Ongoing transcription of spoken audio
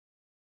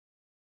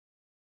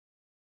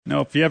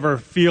If you ever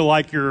feel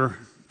like you're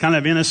kind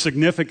of in a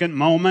significant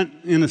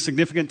moment, in a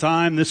significant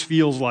time, this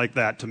feels like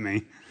that to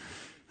me.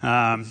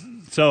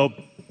 So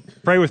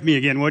pray with me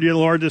again, would you,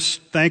 Lord?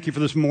 Just thank you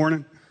for this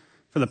morning,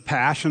 for the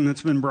passion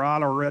that's been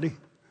brought already.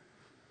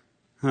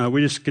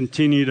 We just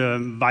continue to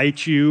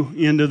invite you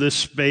into this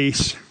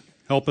space.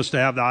 Help us to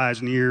have the eyes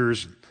and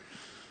ears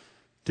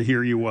to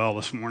hear you well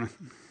this morning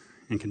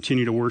and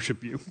continue to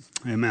worship you.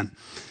 Amen.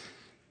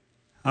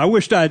 I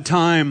wished I had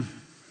time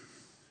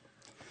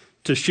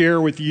to share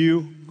with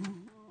you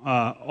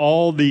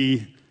all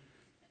the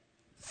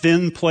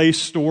thin place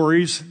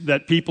stories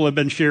that people have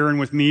been sharing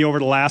with me over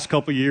the last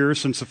couple of years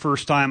since the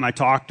first time I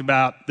talked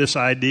about this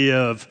idea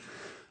of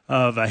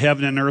a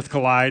heaven and earth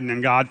colliding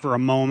and God for a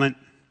moment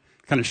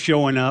kind of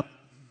showing up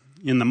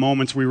in the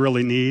moments we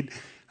really need.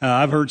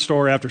 I've heard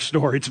story after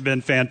story. It's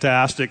been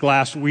fantastic.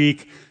 Last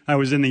week, I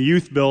was in the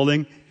youth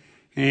building,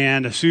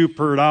 and Sue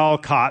Perdal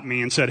caught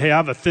me and said, "Hey, I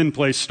have a thin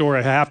place story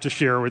I have to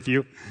share with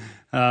you."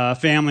 A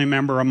family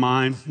member of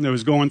mine that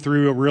was going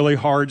through a really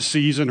hard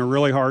season, a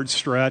really hard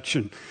stretch,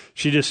 and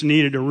she just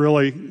needed to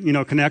really,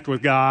 connect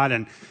with God.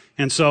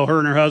 And so her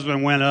and her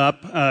husband went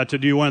up to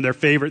do one of their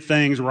favorite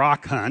things,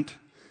 rock hunt,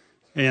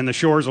 in the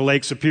shores of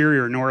Lake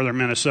Superior, northern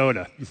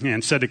Minnesota.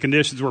 And said the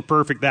conditions were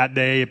perfect that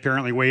day.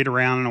 Apparently wade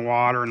around in the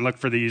water and look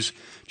for these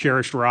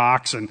cherished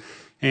rocks.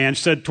 And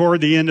said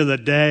toward the end of the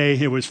day,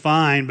 it was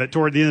fine, but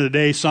toward the end of the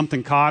day,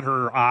 something caught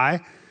her eye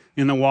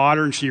in the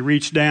water, and she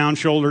reached down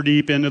shoulder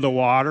deep into the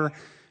water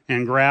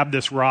and grabbed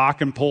this rock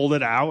and pulled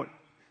it out.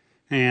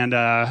 And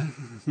I'm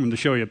going to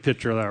show you a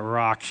picture of that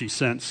rock she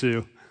sent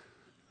Sue.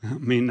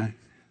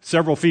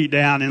 Several feet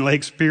down in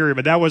Lake Superior,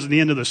 but that wasn't the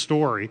end of the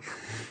story.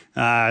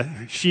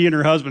 She and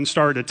her husband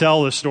started to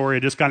tell this story,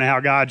 just kind of how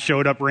God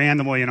showed up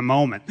randomly in a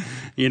moment,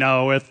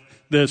 with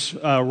this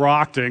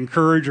rock to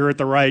encourage her at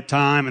the right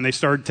time. And they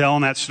started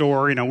telling that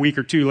story. And a week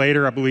or two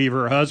later, I believe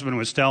her husband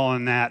was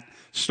telling that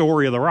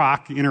story of the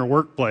rock in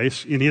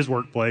his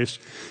workplace.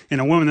 And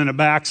a woman in the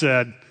back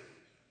said,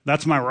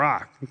 "That's my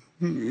rock."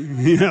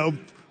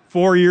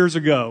 4 years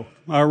ago,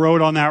 I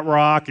rode on that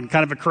rock, and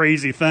kind of a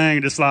crazy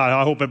thing. Just thought,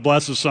 I hope it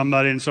blesses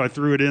somebody. And so I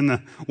threw it in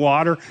the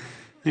water,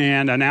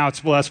 and now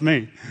it's blessed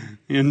me.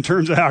 In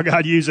terms of how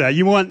God used that.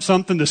 You want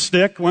something to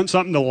stick, want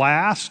something to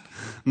last?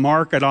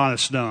 Mark it on a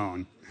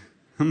stone.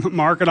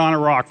 Mark it on a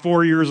rock.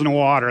 4 years in the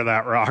water,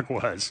 that rock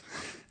was.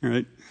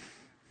 Right?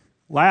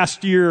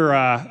 Last year,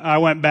 I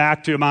went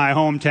back to my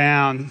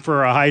hometown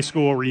for a high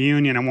school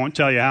reunion. I won't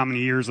tell you how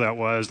many years that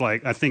was,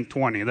 I think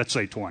 20. Let's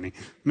say 20,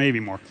 maybe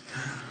more.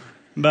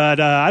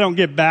 But I don't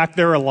get back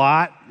there a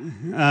lot,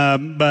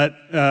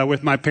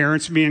 with my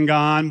parents being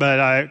gone. But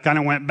I kind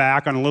of went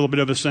back on a little bit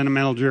of a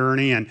sentimental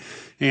journey, and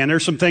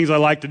there's some things I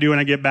like to do when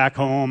I get back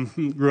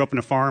home. Grew up in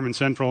a farm in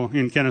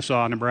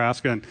Kennesaw,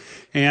 Nebraska,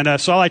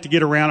 and so I like to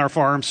get around our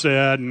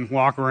farmstead and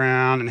walk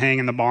around and hang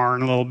in the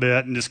barn a little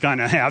bit and just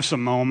kind of have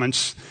some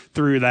moments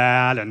through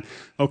that. And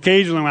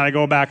occasionally when I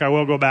go back, I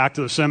will go back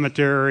to the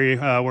cemetery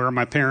where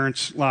my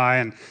parents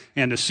lie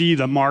and to see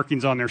the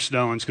markings on their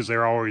stones, because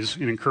they're always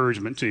an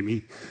encouragement to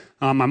me.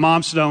 My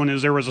mom's stone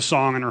is there was a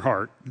song in her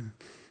heart.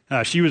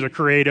 She was a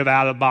creative,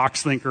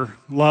 out-of-the-box thinker,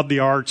 loved the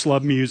arts,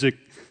 loved music.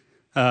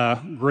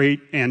 Great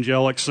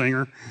angelic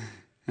singer,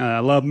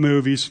 loved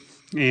movies,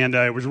 and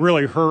it was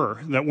really her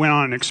that went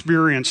on an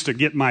experience to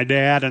get my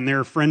dad and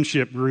their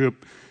friendship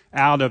group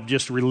out of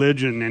just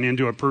religion and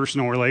into a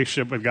personal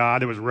relationship with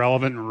God that was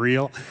relevant and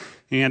real.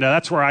 And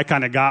that's where I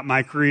kind of got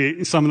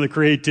some of the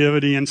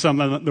creativity and some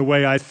of the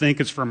way I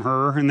think is from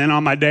her. And then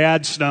on my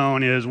dad's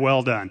stone is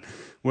 "Well done,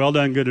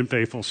 good and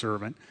faithful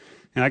servant."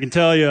 And I can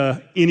tell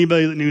you,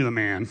 anybody that knew the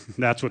man,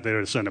 that's what they would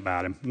have said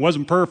about him.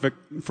 Wasn't perfect,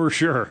 for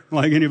sure,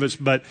 like any of us,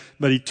 but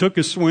he took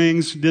his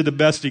swings, did the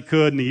best he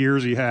could in the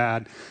years he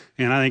had,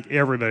 and I think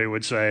everybody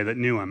would say that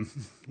knew him,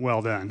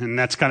 well done. And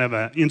that's kind of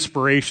an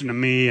inspiration to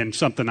me and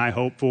something I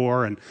hope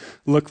for and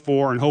look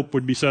for and hope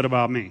would be said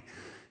about me,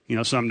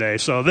 someday.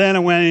 So then I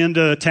went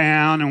into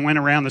town and went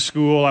around the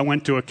school. I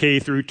went to a K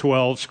through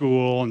 12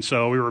 school, and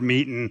so we were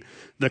meeting.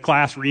 The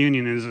class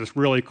reunion is this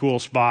really cool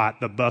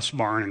spot, the bus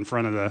barn in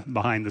front of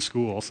behind the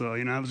school. So,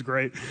 it was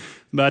great.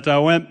 But I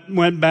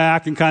went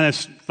back and kind of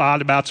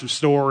thought about some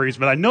stories.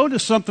 But I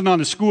noticed something on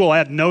the school I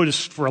hadn't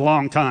noticed for a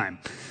long time.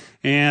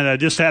 And I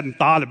just hadn't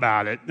thought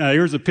about it.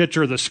 Here's a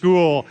picture of the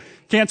school.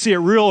 Can't see it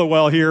real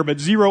well here, but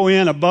zero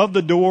in above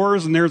the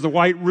doors, and there's a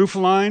white roof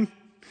line.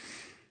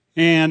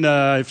 And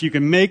if you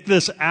can make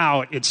this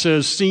out, it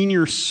says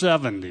Senior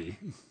 70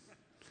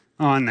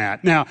 on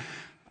that. Now,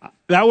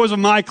 that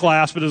wasn't my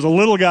class, but as a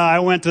little guy, I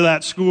went to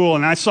that school,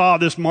 and I saw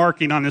this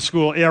marking on the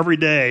school every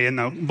day. In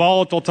the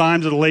volatile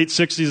times of the late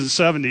 60s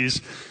and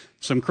 70s,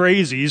 some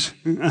crazies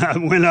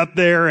went up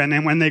there, and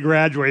then when they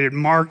graduated,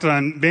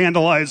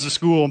 vandalized the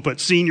school and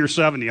put Senior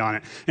 70 on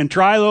it. And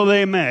try though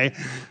they may,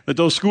 that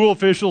those school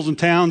officials and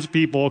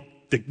townspeople,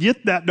 to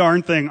get that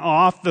darn thing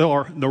off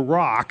the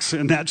rocks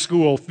in that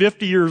school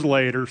 50 years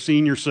later,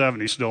 Senior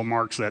 70 still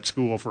marks that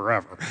school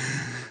forever.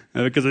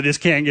 Because they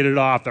just can't get it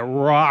off. The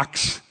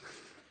rocks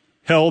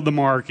held the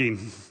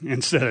marking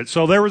instead.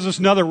 So there was this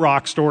another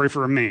rock story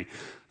for me.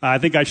 I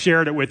think I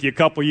shared it with you a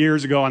couple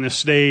years ago on this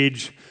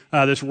stage,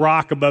 this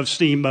rock above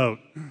Steamboat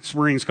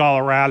Springs,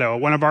 Colorado.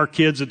 One of our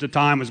kids at the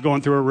time was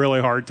going through a really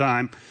hard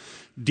time.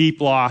 Deep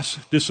loss,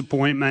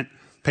 disappointment,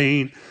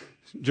 pain,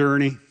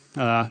 journey,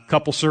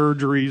 couple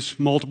surgeries,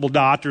 multiple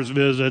doctor's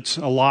visits,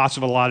 a loss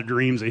of a lot of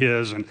dreams of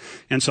his.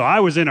 And so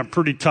I was in a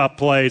pretty tough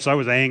place. I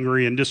was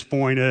angry and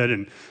disappointed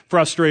and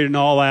frustrated and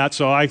all that.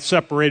 So I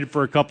separated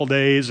for a couple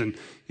days and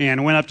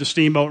went up to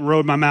Steamboat and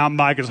rode my mountain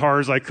bike as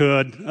hard as I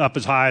could, up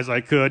as high as I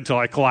could, till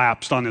I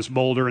collapsed on this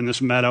boulder in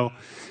this meadow.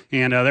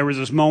 And there was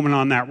this moment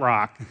on that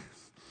rock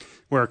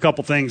where a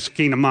couple things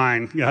came to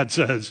mind. God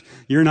says,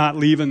 you're not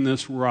leaving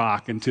this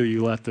rock until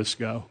you let this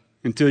go,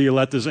 until you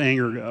let this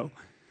anger go.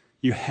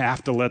 You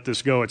have to let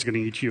this go. It's going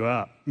to eat you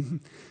up.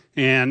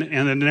 And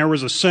then there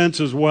was a sense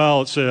as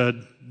well. It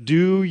said,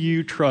 do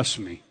you trust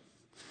me?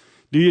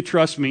 Do you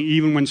trust me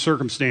even when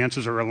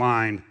circumstances are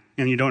aligned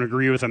and you don't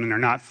agree with them and they're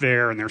not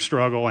fair and they're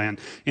struggle and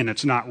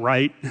it's not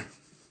right?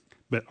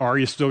 But are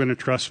you still going to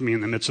trust me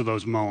in the midst of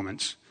those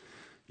moments,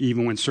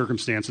 even when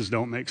circumstances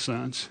don't make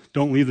sense?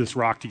 Don't leave this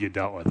rock till you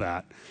dealt with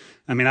that.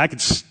 I mean, I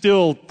could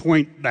still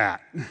point to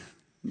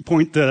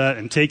that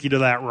and take you to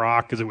that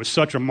rock because it was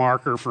such a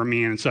marker for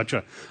me and such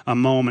a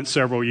moment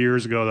several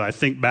years ago that I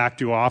think back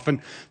to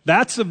often.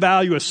 That's the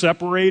value of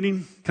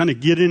separating, kind of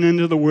getting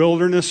into the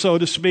wilderness, so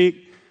to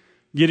speak,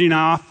 getting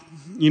off,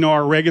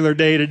 our regular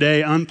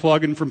day-to-day,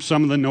 unplugging from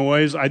some of the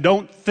noise. I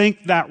don't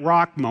think that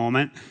rock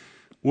moment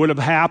would have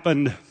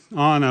happened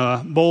on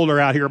a boulder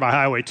out here by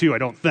Highway 2, I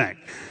don't think.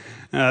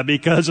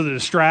 Because of the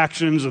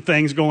distractions, the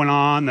things going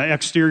on, the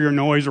exterior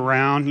noise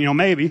around.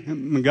 Maybe.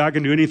 God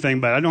can do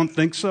anything, but I don't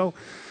think so.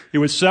 It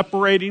was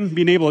separating,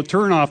 being able to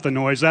turn off the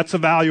noise. That's the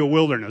value of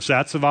wilderness.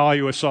 That's the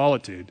value of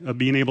solitude, of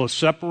being able to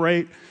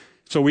separate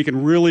so we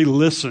can really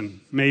listen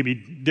maybe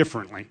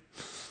differently.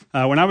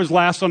 When I was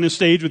last on this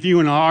stage with you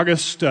in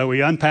August,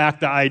 we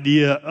unpacked the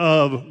idea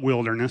of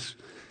wilderness.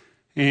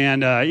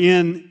 And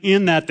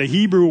in that, the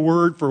Hebrew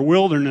word for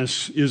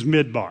wilderness is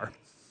midbar.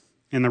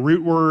 And the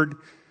root word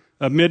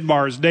of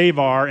midbar is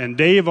davar, and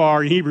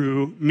davar in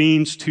Hebrew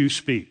means to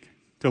speak,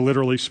 to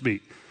literally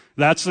speak.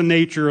 That's the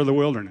nature of the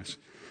wilderness.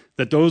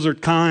 That those are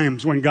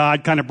times when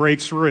God kind of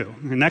breaks through.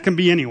 And that can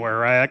be anywhere,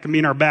 right? That can be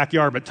in our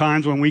backyard, but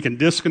times when we can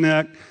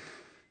disconnect,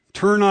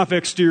 turn off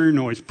exterior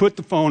noise, put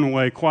the phone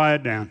away,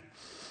 quiet down,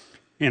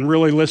 and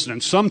really listen.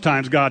 And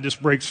sometimes God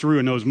just breaks through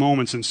in those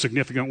moments in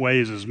significant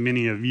ways, as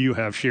many of you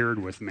have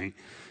shared with me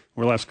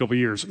over the last couple of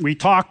years. We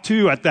talked,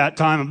 too, at that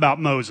time about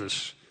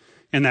Moses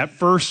and that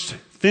first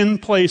thin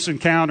place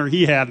encounter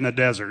he had in the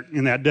desert,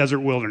 in that desert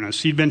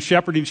wilderness. He'd been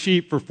shepherding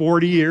sheep for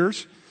 40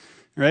 years,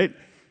 right?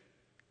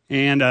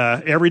 And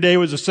every day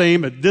was the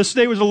same, but this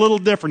day was a little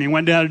different. He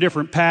went down a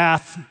different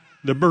path.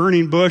 The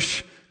burning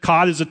bush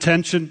caught his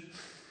attention,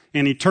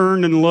 and he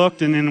turned and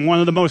looked, and in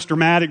one of the most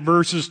dramatic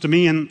verses to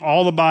me in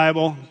all the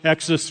Bible,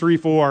 Exodus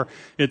 3:4,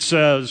 it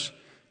says,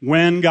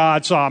 when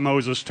God saw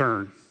Moses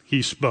turn,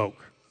 he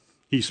spoke.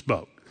 He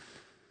spoke.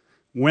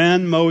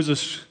 When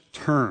Moses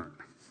turned,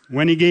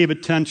 when he gave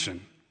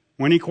attention,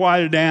 when he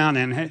quieted down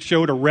and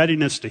showed a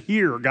readiness to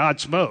hear, God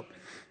spoke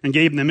and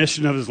gave him the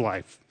mission of his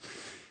life.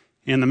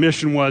 And the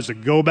mission was to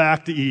go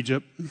back to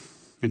Egypt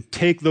and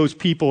take those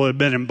people who had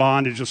been in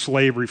bondage of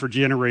slavery for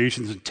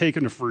generations and take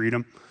them to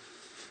freedom.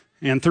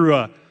 And through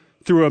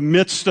a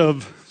midst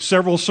of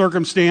several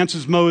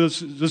circumstances,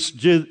 Moses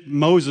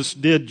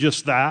did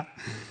just that.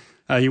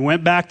 He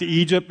went back to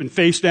Egypt and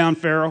faced down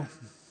Pharaoh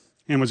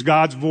and was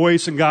God's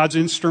voice and God's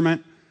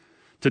instrument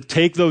to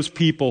take those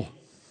people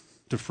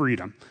to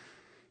freedom.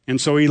 And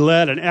so he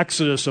led an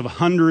exodus of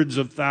hundreds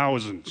of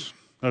thousands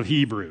of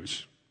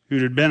Hebrews who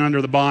had been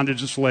under the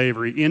bondage of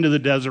slavery into the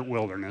desert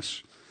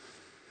wilderness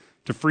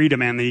to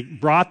freedom. And he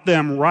brought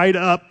them right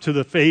up to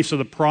the face of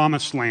the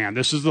promised land.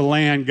 This is the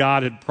land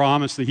God had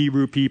promised the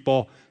Hebrew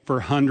people for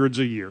hundreds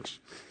of years.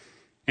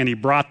 And he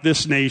brought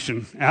this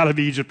nation out of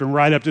Egypt and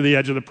right up to the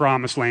edge of the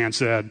promised land,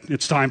 said,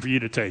 it's time for you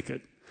to take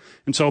it.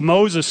 And so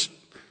Moses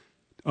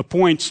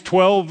appoints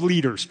 12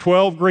 leaders,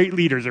 12 great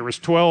leaders. There was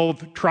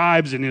 12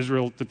 tribes in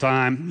Israel at the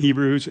time,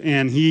 Hebrews,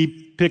 and he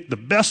picked the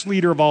best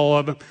leader of all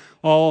of them,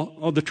 all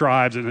of the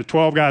tribes, and the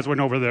 12 guys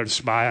went over there to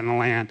spy on the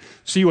land,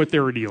 see what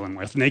they were dealing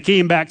with. And they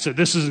came back and said,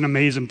 this is an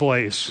amazing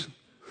place,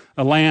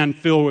 a land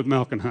filled with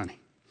milk and honey,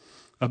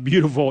 a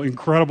beautiful,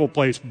 incredible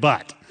place,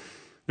 but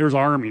there's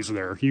armies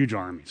there, huge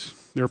armies.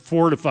 They're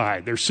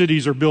fortified. Their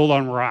cities are built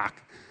on rock.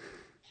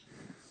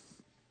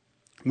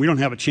 We don't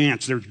have a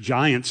chance. There's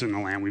giants in the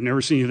land. We've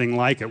never seen anything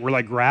like it. We're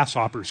like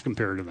grasshoppers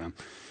compared to them.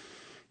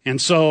 And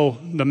so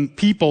the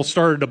people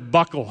started to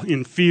buckle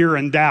in fear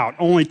and doubt.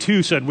 Only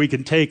 2 said, we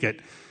can take it.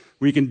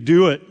 We can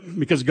do it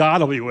because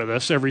God will be with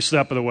us every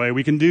step of the way.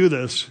 We can do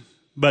this.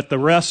 But the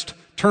rest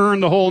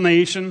turned, the whole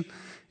nation,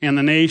 and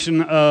the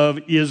nation of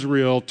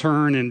Israel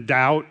turned in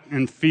doubt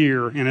and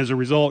fear. And as a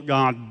result,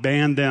 God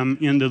banned them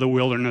into the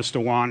wilderness to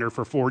wander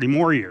for 40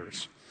 more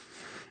years.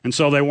 And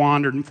so they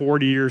wandered in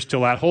 40 years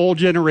till that whole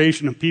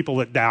generation of people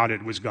that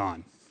doubted was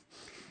gone.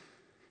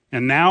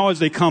 And now as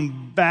they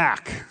come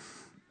back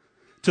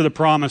to the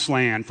promised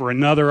land for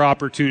another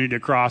opportunity to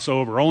cross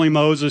over. Only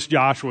Moses,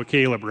 Joshua,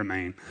 Caleb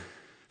remain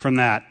from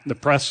that. The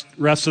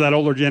rest of that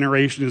older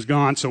generation is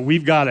gone. So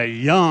we've got a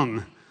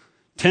young,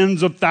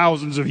 tens of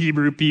thousands of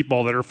Hebrew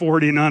people that are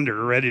 40 and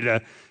under ready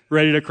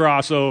to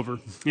cross over.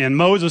 And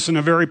Moses, in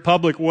a very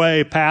public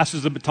way,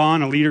 passes the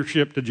baton of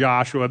leadership to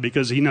Joshua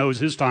because he knows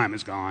his time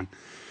is gone.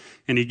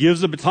 And he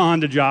gives the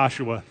baton to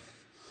Joshua.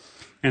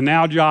 And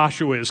now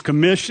Joshua is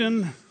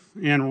commissioned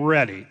and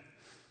ready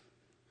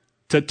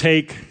to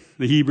take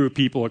the Hebrew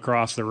people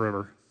across the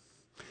river.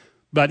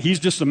 But he's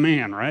just a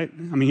man, right?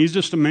 I mean, he's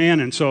just a man.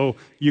 And so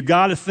you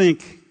got to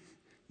think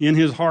in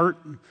his heart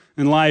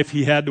and life,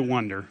 he had to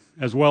wonder,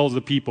 as well as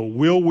the people,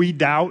 will we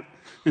doubt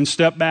and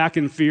step back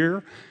in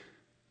fear?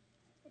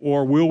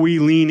 Or will we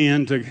lean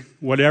into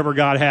whatever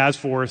God has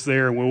for us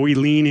there? And will we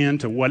lean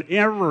into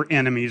whatever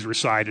enemies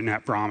reside in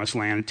that promised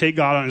land and take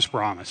God on his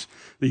promise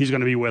that he's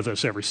going to be with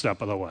us every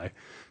step of the way,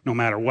 no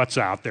matter what's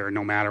out there,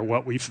 no matter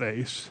what we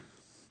face?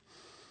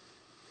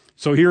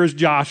 So here is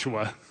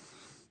Joshua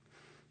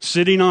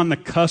sitting on the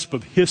cusp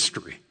of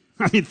history.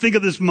 I mean, think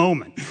of this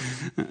moment.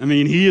 I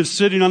mean, he is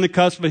sitting on the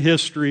cusp of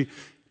history,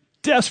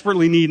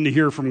 desperately needing to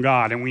hear from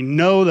God. And we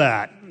know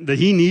that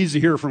he needs to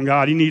hear from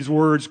God. He needs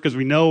words because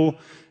we know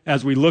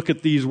as we look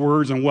at these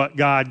words and what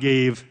God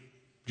gave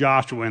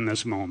Joshua in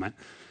this moment.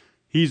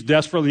 He's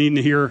desperately needing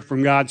to hear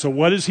from God. So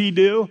what does he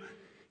do?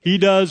 He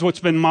does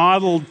what's been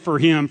modeled for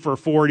him for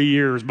 40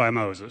 years by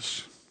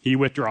Moses. He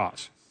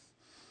withdraws.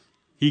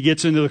 He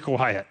gets into the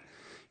quiet.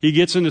 He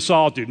gets into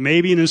solitude,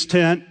 maybe in his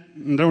tent,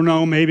 don't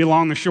know, maybe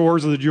along the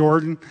shores of the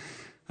Jordan,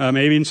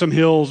 maybe in some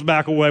hills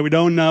back away. We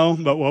don't know.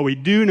 But what we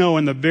do know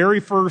in the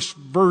very first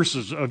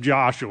verses of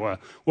Joshua,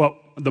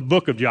 the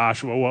book of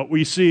Joshua, what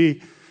we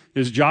see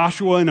is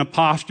Joshua in a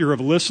posture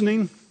of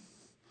listening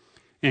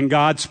and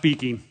God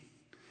speaking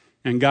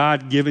and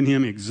God giving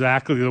him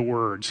exactly the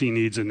words he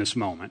needs in this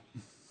moment.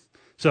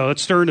 So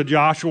let's turn to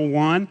Joshua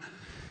 1.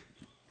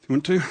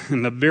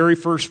 In the very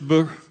first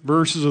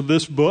verses of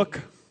this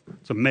book.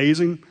 It's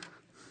amazing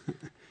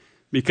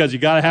because you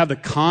got to have the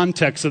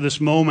context of this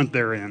moment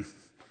they're in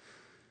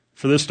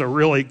for this to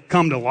really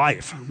come to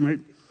life. Right?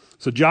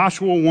 So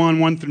Joshua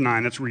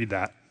 1:1-9, let's read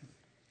that.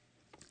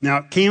 Now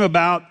it came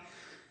about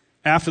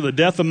after the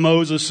death of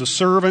Moses, the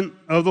servant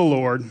of the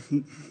Lord,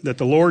 that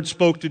the Lord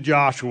spoke to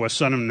Joshua,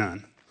 son of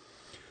Nun,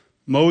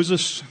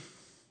 Moses'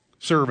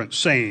 servant,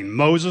 saying,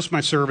 Moses,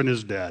 my servant,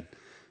 is dead.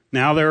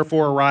 Now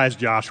therefore arise,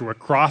 Joshua,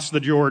 cross the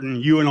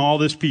Jordan, you and all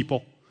this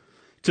people,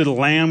 to the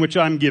land which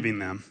I'm giving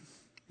them,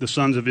 the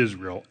sons of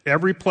Israel.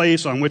 Every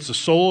place on which the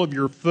sole of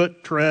your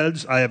foot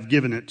treads, I have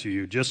given it to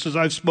you, just as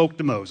I've spoke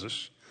to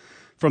Moses.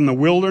 From the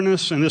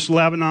wilderness and this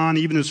Lebanon,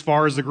 even as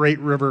far as the great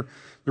river,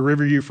 the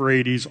river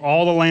Euphrates,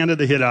 all the land of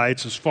the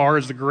Hittites, as far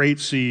as the great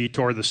sea,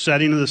 toward the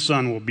setting of the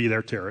sun will be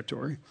their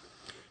territory.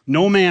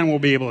 No man will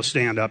be able to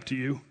stand up to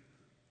you.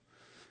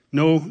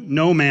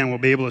 No man will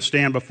be able to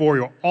stand before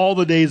you all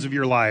the days of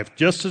your life.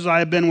 Just as I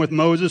have been with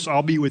Moses,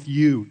 I'll be with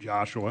you,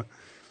 Joshua.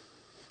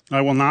 I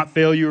will not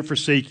fail you or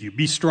forsake you.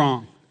 Be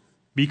strong.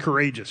 Be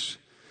courageous.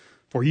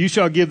 For you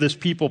shall give this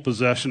people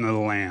possession of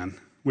the land,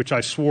 which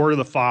I swore to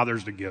the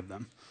fathers to give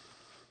them.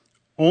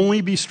 Only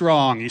be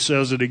strong, he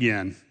says it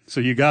again. So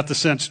you got the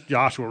sense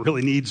Joshua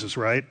really needs us,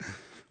 right?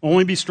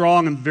 Only be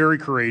strong and very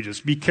courageous.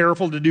 Be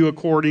careful to do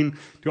according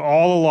to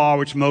all the law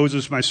which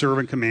Moses, my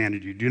servant,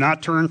 commanded you. Do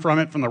not turn from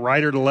it from the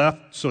right or the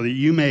left, so that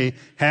you may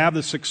have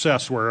the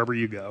success wherever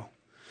you go.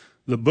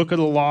 The book of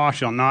the law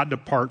shall not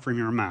depart from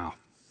your mouth,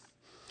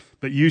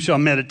 but you shall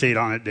meditate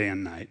on it day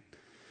and night,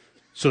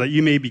 so that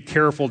you may be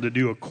careful to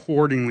do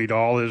accordingly to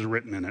all that is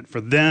written in it.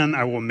 For then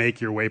I will make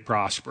your way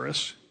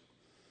prosperous,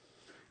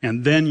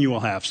 and then you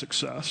will have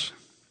success.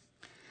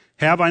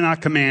 Have I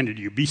not commanded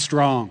you? Be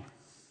strong.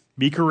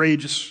 Be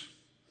courageous.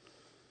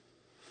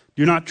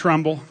 Do not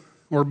tremble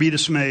or be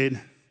dismayed,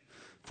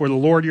 for the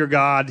Lord your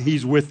God,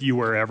 he's with you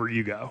wherever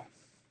you go.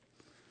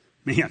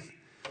 Man.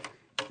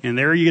 And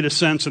there you get a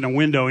sense and a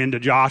window into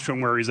Joshua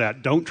and where he's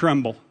at. Don't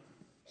tremble.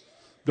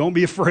 Don't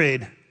be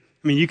afraid.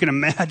 I mean, you can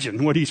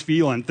imagine what he's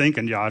feeling,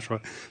 thinking, Joshua.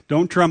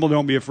 Don't tremble,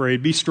 don't be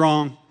afraid. Be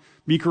strong.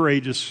 Be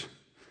courageous.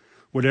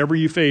 Whatever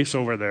you face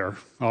over there,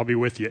 I'll be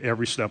with you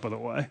every step of the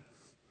way.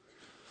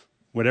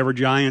 Whatever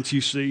giants you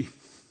see,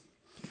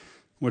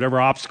 whatever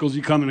obstacles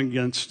you come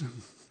against,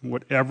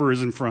 whatever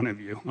is in front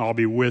of you, I'll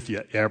be with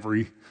you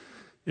every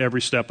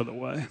step of the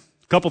way.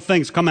 A couple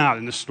things come out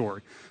in this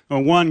story.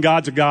 Well, one,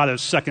 God's a God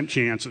of second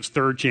chances,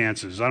 third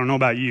chances. I don't know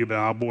about you, but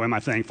oh boy, am I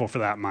thankful for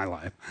that in my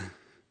life.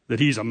 That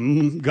he's a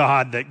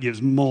God that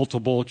gives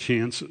multiple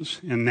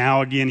chances. And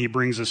now again, he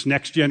brings this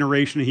next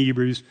generation of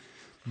Hebrews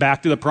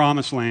back to the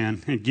promised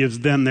land and gives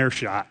them their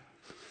shot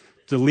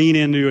to lean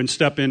into and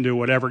step into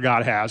whatever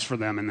God has for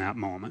them in that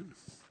moment.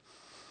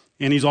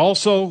 And he's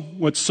also,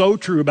 what's so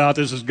true about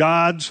this is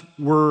God's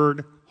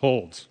word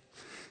holds.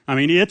 I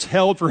mean, it's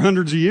held for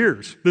hundreds of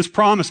years. This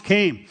promise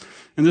came,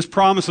 and this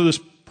promise of this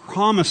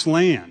promised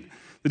land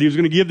that he was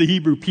going to give the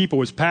Hebrew people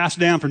was passed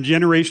down from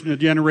generation to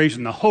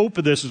generation. The hope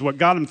of this is what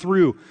got them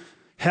through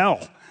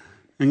hell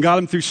and got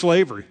them through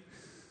slavery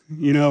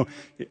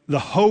the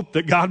hope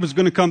that God was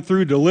going to come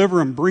through,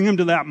 deliver him, bring him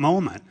to that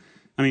moment.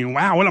 I mean,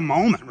 wow, what a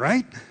moment,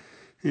 right?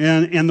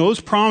 And those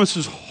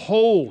promises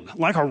hold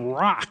like a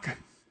rock.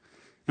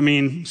 I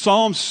mean,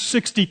 Psalm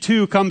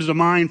 62 comes to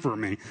mind for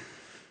me. It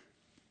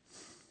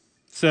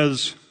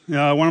says,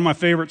 one of my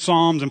favorite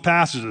psalms and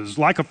passages,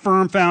 like a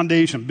firm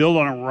foundation built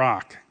on a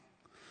rock,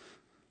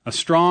 a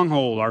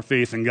stronghold, our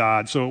faith in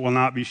God, so it will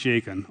not be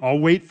shaken. I'll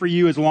wait for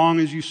you as long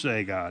as you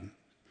say, God.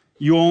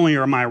 You only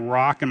are my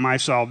rock and my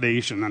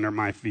salvation under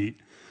my feet.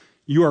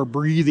 You are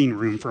breathing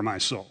room for my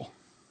soul.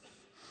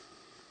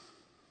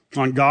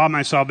 On God,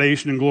 my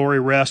salvation and glory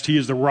rest. He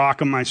is the rock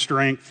of my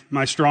strength,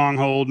 my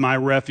stronghold, my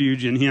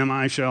refuge. In him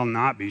I shall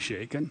not be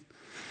shaken.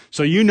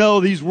 So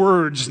these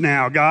words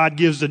now God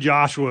gives to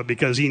Joshua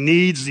because he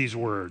needs these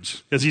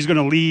words, because he's going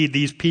to lead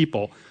these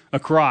people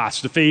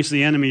across to face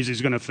the enemies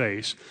he's going to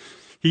face.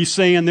 He's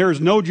saying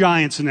there's no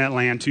giants in that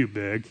land too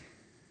big.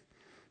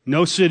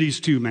 No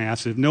cities too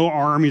massive. No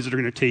armies that are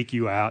going to take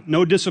you out.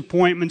 No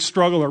disappointment,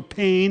 struggle, or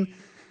pain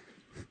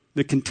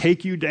that can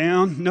take you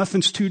down.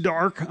 Nothing's too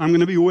dark. I'm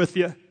going to be with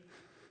you.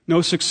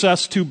 No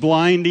success too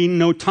blinding.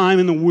 No time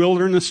in the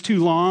wilderness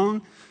too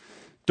long.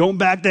 Don't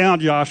back down,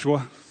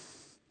 Joshua.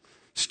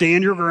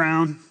 Stand your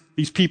ground.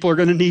 These people are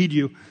going to need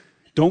you.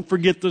 Don't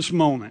forget this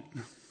moment.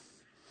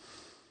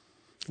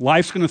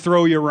 Life's going to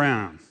throw you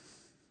around.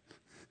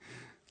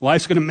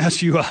 Life's going to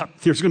mess you up.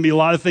 There's going to be a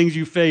lot of things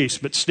you face,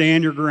 but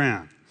stand your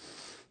ground.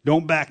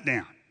 Don't back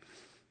down.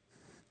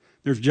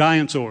 There's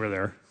giants over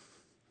there.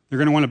 They're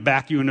going to want to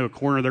back you into a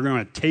corner. They're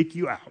going to take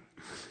you out.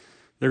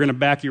 They're going to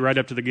back you right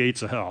up to the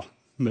gates of hell.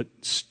 But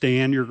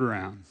stand your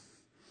ground.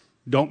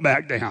 Don't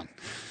back down.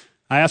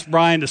 I asked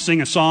Brian to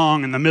sing a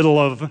song in the middle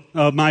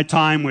of my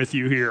time with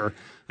you here.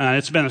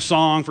 It's been a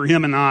song for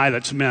him and I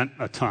that's meant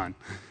a ton.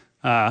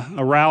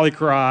 A rally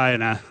cry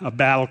and a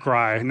battle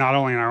cry, not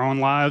only in our own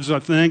lives, I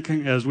think,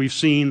 as we've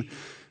seen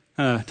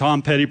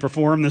Tom Petty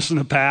perform this in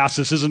the past.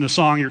 This isn't a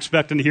song you're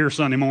expecting to hear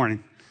Sunday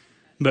morning.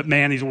 But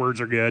man, these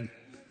words are good.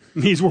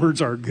 These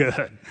words are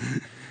good.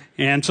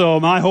 And so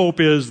my hope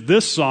is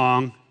this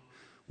song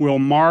will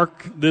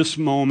mark this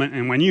moment.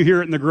 And when you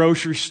hear it in the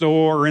grocery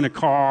store or in a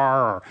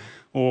car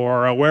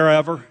or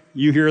wherever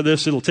you hear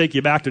this, it'll take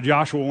you back to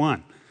Joshua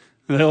 1.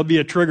 That'll be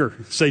a trigger.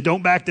 Say,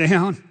 don't back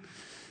down.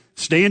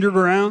 Stand your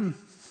ground.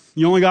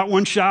 You only got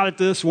one shot at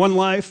this, one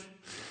life.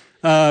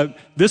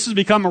 This has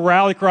become a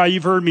rally cry.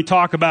 You've heard me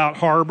talk about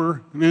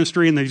Harbor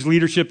Ministry and these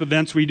leadership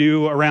events we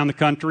do around the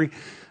country.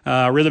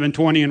 Rhythm and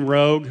 20 and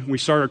Rogue. We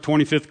start our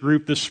 25th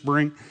group this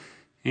spring.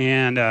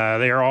 And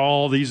they are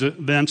all these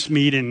events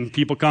meet, and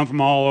people come from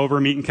all over,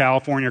 meet in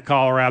California,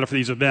 Colorado for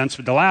these events.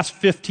 But the last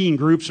 15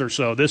 groups or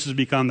so, this has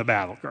become the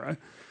battle cry.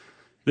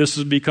 This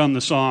has become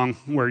the song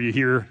where you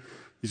hear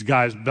these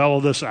guys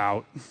bellow this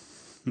out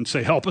and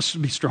say, help us to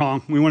be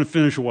strong. We want to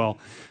finish well.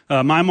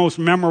 My most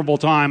memorable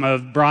time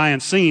of Brian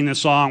singing this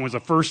song was the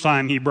first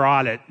time he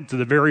brought it to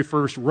the very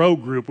first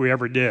Rogue group we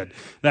ever did.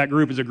 That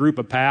group is a group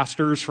of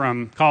pastors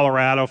from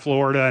Colorado,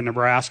 Florida, and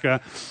Nebraska.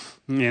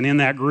 And in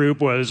that group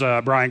was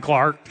Brian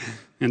Clark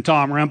and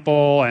Tom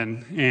Rempel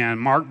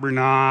and Mark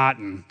Bernat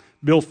and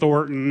Bill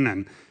Thornton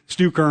and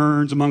Stu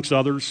Kearns, amongst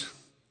others.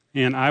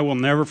 And I will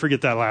never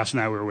forget that last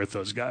night we were with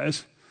those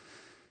guys,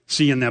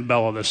 seeing them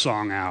bellow this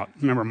song out.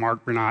 Remember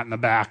Mark Bernat in the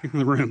back of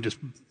the room just,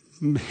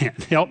 man,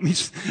 help me.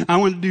 I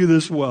want to do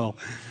this well.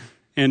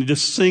 And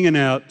just singing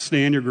out,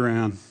 stand your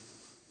ground.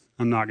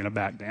 I'm not going to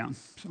back down.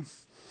 So.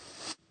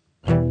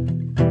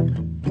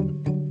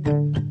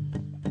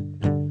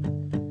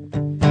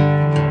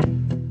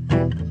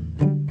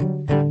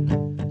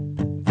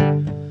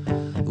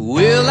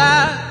 Well,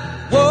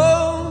 I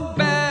won't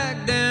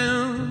back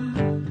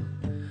down.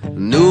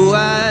 No,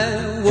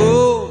 I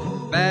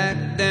won't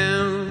back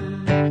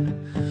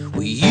down.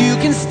 Well, you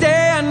can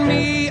stand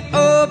me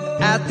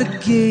up at the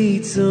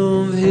gates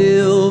of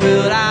hell,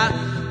 but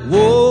I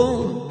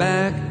won't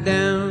back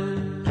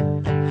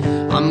down.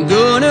 I'm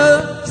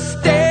gonna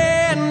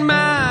stand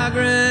my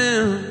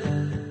ground.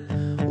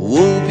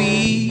 Won't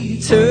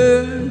be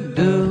turned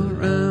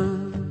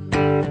around.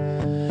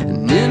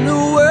 And in the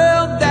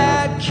world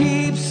that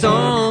keeps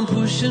on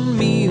pushing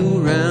me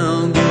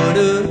around,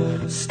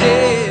 gonna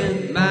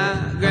stand my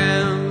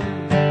ground,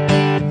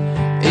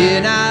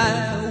 and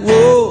I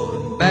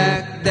won't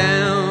back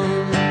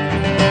down.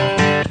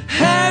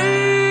 Hey,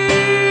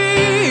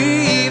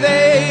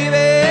 baby,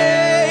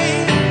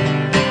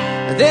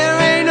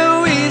 there ain't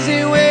no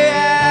easy way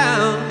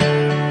out.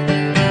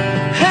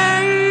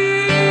 Hey,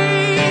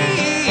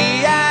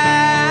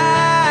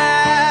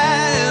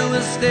 I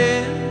will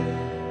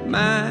stand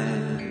my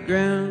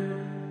ground,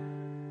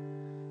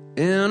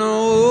 and I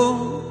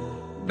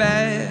won't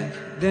back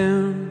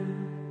down.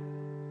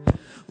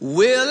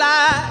 Well,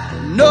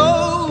 I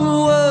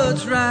know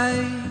what's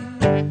right.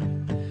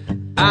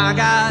 I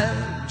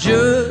got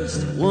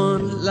just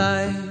one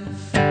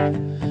life,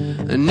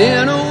 and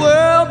in a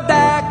world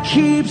that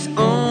keeps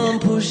on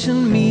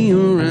pushing me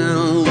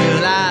around,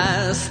 will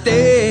I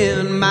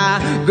stand my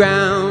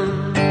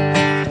ground,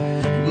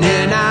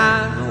 and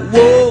I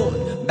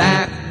won't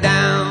back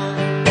down.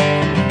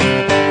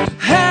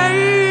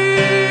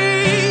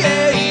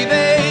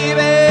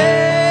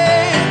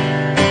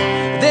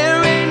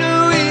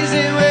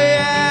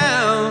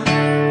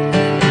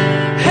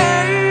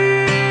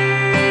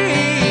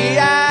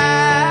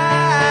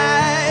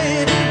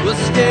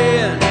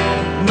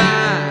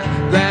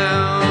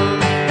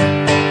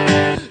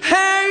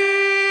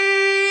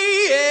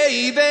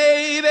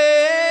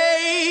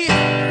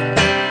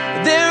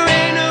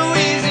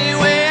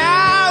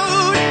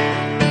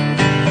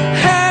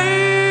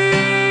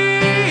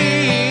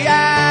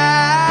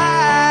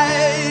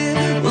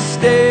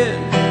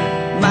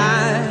 stand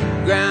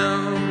my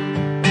ground,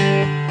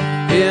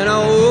 and I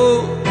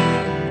won't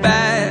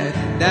back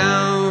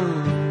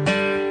down.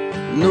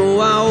 No,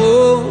 I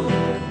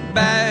won't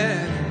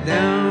back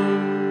down.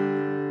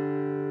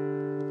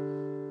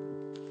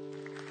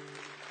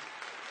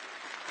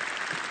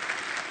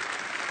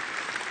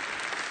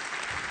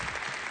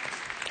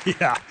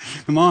 Yeah,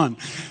 come on.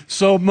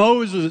 So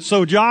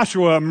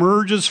Joshua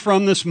emerges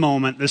from this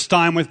moment, this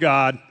time with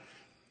God,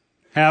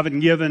 having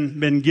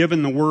been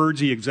given the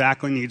words he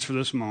exactly needs for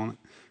this moment,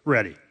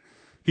 ready.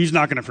 He's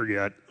not going to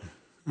forget.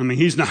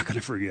 He's not going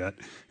to forget.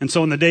 And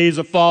so in the days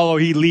that follow,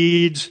 he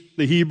leads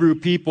the Hebrew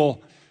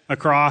people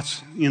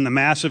across, in the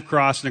massive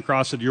crossing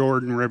across the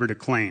Jordan River to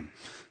claim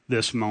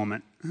this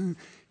moment.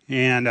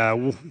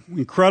 And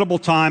incredible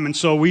time. And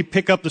so we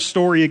pick up the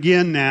story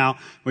again now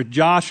with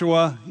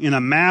Joshua in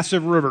a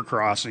massive river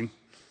crossing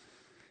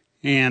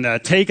and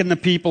taking the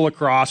people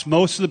across.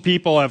 Most of the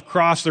people have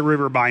crossed the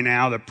river by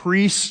now. The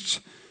priests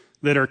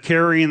that are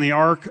carrying the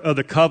Ark of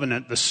the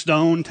Covenant, the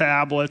stone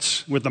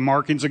tablets with the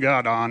markings of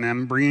God on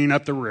them, bringing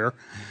up the rear.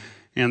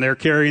 And they're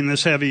carrying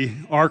this heavy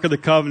Ark of the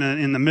Covenant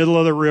in the middle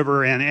of the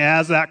river. And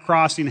as that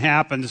crossing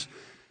happens,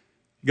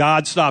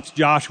 God stops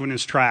Joshua in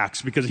his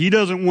tracks because he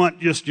doesn't want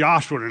just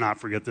Joshua to not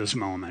forget this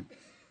moment.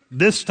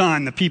 This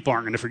time, the people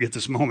aren't going to forget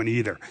this moment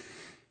either.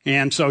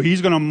 And so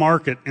he's going to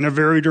mark it in a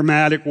very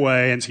dramatic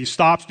way. And he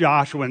stops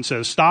Joshua and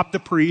says, stop the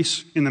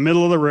priests in the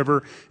middle of the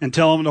river and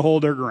tell them to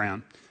hold their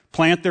ground.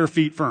 Plant their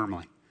feet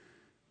firmly.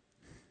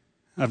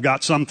 I've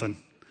got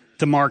something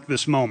to mark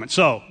this moment.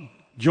 So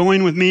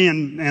join with me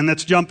and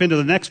let's jump into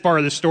the next part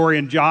of the story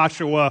in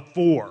Joshua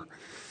 4. All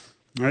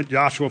right,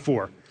 Joshua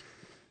 4.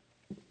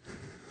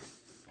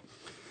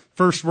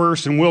 First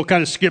verse, and we'll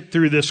kind of skip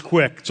through this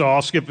quick, so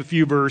I'll skip a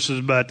few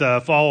verses, but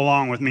follow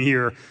along with me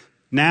here.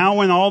 Now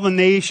when all the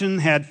nation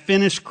had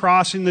finished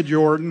crossing the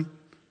Jordan,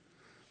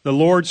 the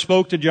Lord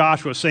spoke to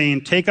Joshua,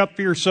 saying, take up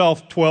for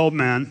yourself 12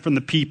 men from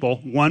the people,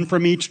 one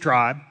from each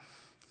tribe.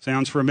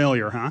 Sounds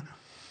familiar, huh?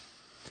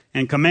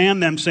 And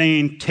command them,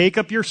 saying, take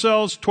up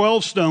yourselves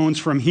 12 stones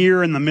from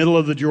here in the middle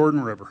of the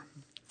Jordan River,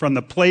 from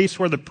the place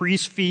where the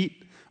priest's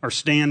feet are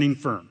standing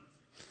firm.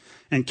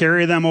 And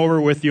carry them over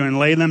with you and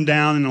lay them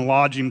down in a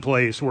lodging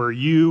place where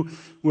you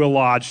will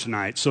lodge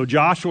tonight. So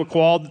Joshua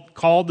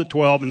called the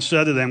 12 and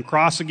said to them,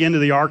 cross again to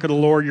the ark of the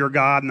Lord your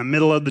God in the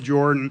middle of the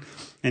Jordan,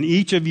 and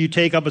each of you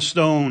take up a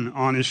stone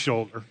on his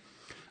shoulder,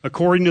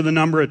 according to the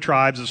number of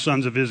tribes of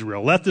sons of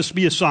Israel. Let this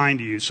be a sign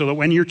to you, so that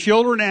when your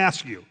children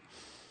ask you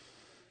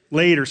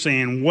later,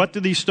 saying, what do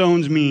these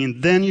stones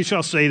mean? Then you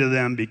shall say to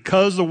them,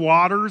 because the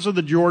waters of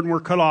the Jordan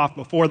were cut off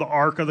before the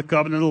ark of the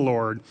covenant of the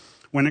Lord,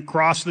 when it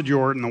crossed the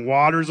Jordan, the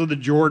waters of the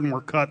Jordan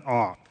were cut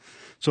off.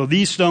 So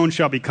these stones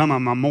shall become a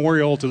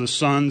memorial to the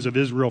sons of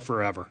Israel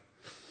forever.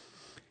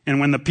 And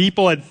when the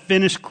people had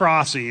finished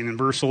crossing, in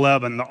verse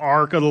 11, the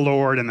ark of the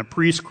Lord, and the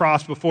priests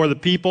crossed before the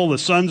people, the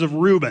sons of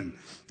Reuben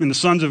and the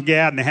sons of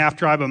Gad and the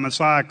half-tribe of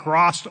Messiah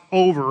crossed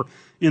over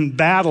in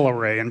battle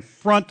array in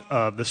front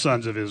of the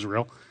sons of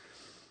Israel.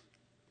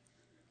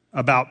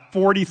 About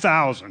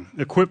 40,000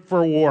 equipped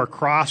for war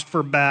crossed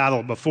for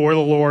battle before the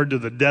Lord to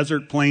the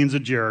desert plains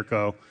of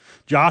Jericho.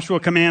 Joshua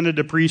commanded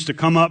the priests to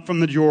come up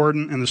from the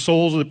Jordan, and the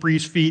soles of the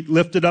priests' feet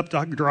lifted up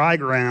to dry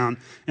ground,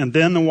 and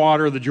then the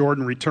water of the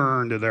Jordan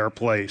returned to their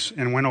place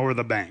and went over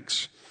the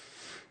banks.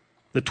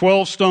 The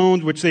 12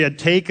 stones which they had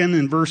taken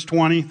in verse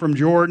 20 from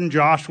Jordan,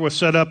 Joshua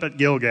set up at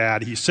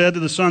Gilgad. He said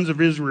to the sons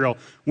of Israel,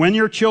 when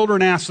your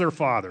children ask their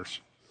fathers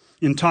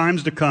in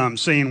times to come,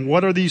 saying,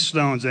 what are these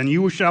stones? And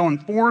you shall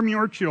inform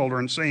your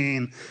children,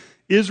 saying,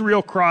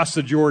 Israel crossed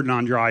the Jordan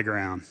on dry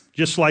ground,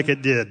 just like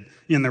it did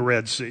in the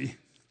Red Sea.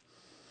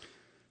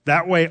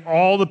 That way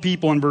all the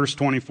people in verse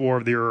 24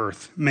 of the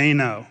earth may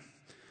know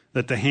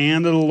that the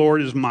hand of the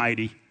Lord is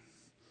mighty,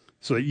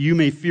 so that you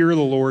may fear the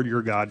Lord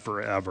your God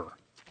forever.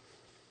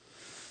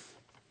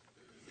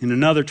 In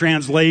another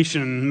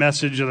translation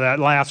message of that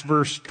last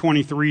verse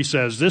 23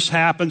 says, this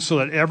happened so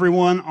that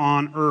everyone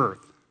on earth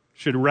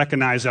should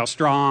recognize how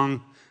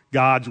strong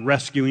God's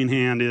rescuing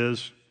hand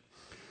is,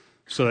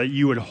 so that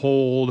you would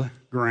hold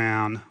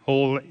ground,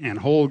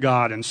 hold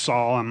God in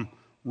solemn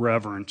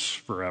reverence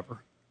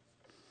forever.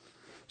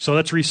 So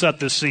let's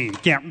reset this scene.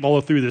 Can't blow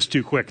through this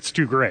too quick. It's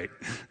too great.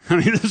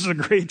 This is a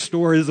great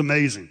story. It's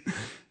amazing.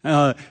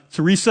 To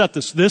reset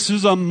this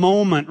is a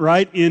moment,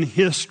 right, in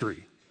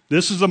history.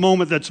 This is a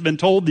moment that's been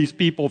told these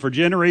people for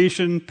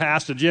generation,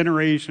 past a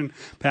generation,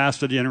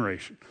 past a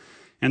generation.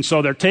 And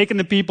so they're taking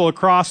the people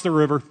across the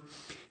river,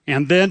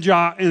 and then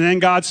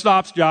God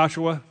stops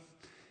Joshua,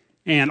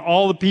 and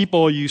all the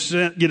people, you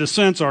get a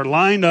sense, are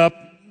lined up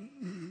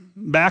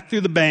back through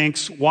the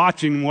banks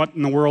watching what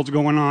in the world's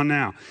going on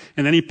now.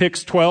 And then he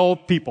picks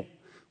 12 people,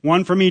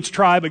 one from each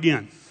tribe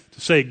again, to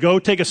say, go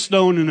take a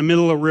stone in the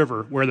middle of the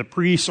river where the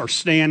priests are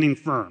standing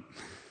firm.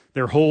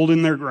 They're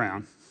holding their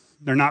ground.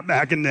 They're not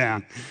backing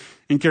down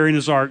and carrying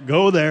his ark.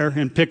 Go there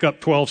and pick up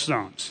 12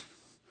 stones.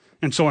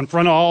 And so in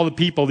front of all the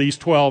people, these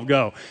 12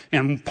 go.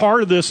 And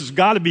part of this has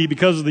got to be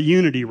because of the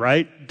unity,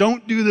 right?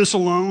 Don't do this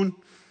alone.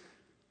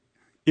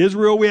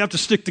 Israel, we have to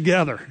stick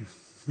together.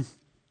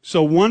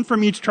 So one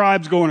from each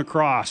tribe's going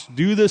across.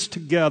 Do this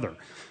together.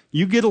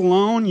 You get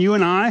alone, you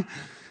and I,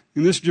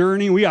 in this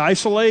journey, we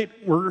isolate,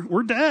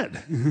 we're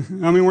dead.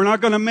 I mean, we're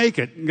not going to make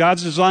it.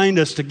 God's designed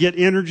us to get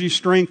energy,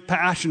 strength,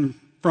 passion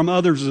from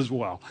others as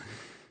well.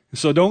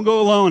 So don't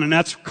go alone, and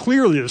that's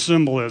clearly the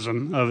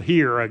symbolism of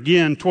here.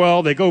 Again,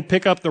 12, they go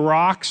pick up the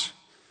rocks,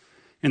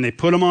 and they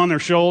put them on their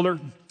shoulder,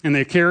 and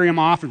they carry them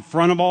off in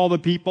front of all the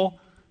people,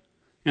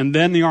 and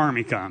then the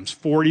army comes,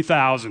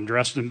 40,000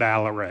 dressed in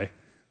battle array,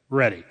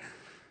 ready.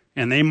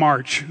 And they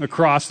march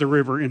across the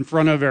river in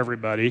front of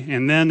everybody,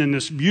 and then in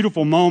this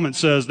beautiful moment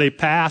says they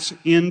pass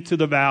into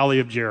the valley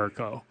of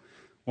Jericho.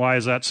 Why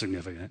is that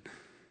significant?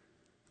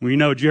 We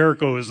know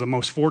Jericho is the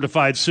most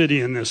fortified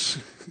city in this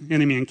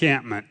enemy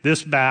encampment.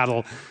 This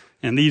battle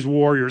and these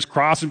warriors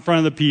cross in front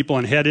of the people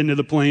and head into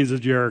the plains of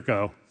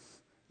Jericho.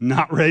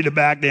 Not ready to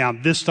back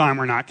down. This time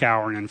we're not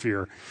cowering in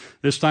fear.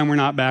 This time we're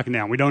not backing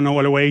down. We don't know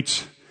what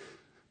awaits,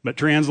 but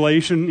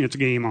translation, it's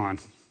game on.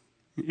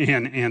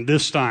 And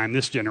this time,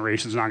 this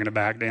generation is not going to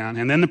back down.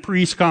 And then the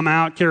priests come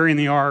out carrying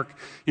the ark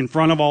in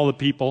front of all the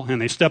people, and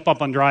they step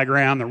up on dry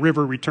ground. The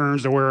river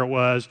returns to where it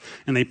was,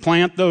 and they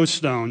plant those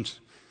stones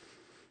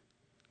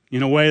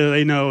in a way that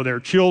they know their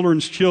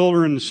children's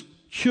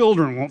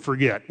children won't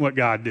forget what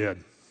God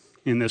did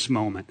in this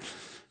moment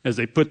as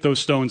they put those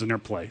stones in their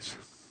place.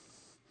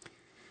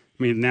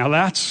 I mean, now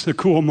that's the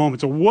cool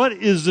moment. So what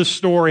does this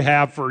story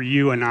have for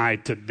you and I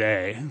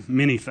today?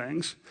 Many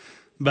things.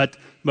 But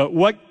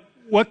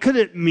what could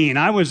it mean?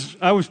 I was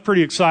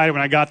pretty excited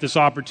when I got this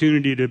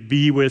opportunity to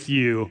be with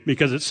you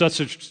because it's such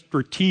a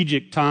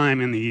strategic time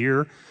in the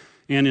year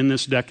and in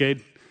this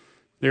decade.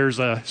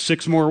 There's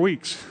 6 more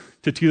weeks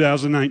to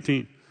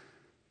 2019.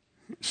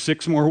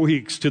 6 more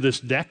weeks to this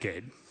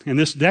decade. And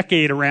this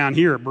decade around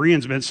here at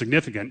Berean's been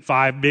significant.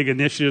 5 big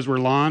initiatives were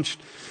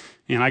launched,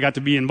 and I got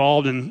to be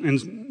involved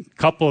in a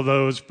couple of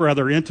those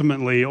rather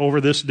intimately over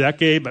this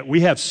decade, but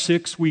we have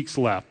 6 weeks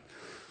left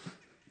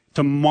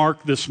to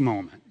mark this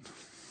moment,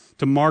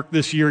 to mark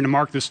this year and to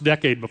mark this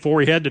decade before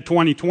we head to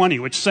 2020,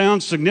 which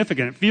sounds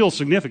significant. It feels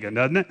significant,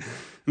 doesn't it?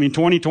 I mean,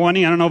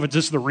 2020, I don't know if it's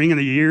just the ring of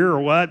the year or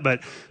what,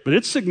 but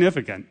it's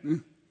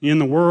significant in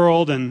the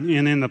world and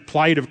in the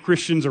plight of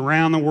Christians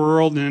around the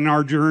world and in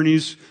our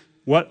journeys,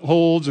 what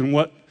holds and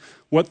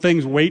what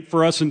things wait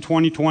for us in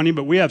 2020.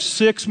 But we have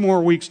 6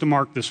 more weeks to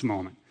mark this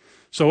moment.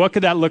 So what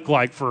could that look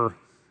like for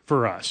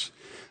us?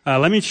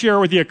 Let me share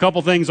with you a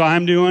couple things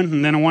I'm doing,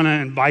 and then I want to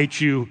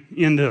invite you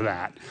into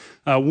that.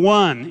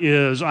 One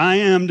is I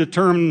am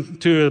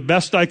determined to, the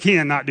best I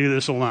can, not do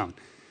this alone.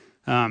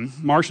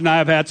 Marcia and I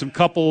have had some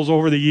couples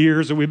over the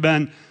years that we've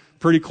been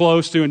pretty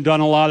close to and done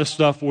a lot of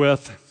stuff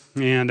with.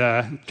 And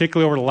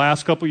particularly over the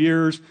last couple of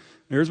years,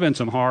 there's been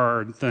some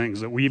hard things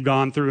that we've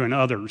gone through and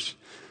others.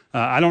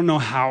 I don't know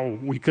how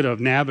we could have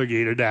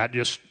navigated that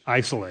just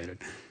isolated.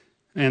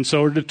 And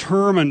so we're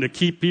determined to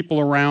keep people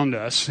around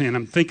us, and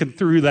I'm thinking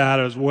through that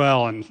as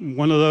well. And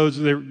one of those,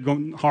 they're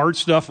going hard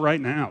stuff right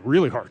now,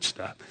 really hard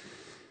stuff.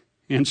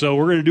 And so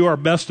we're going to do our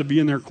best to be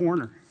in their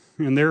corner,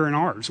 and they're in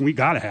ours, and we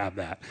got to have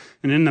that.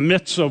 And in the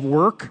midst of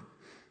work,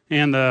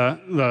 and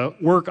the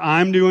work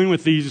I'm doing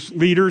with these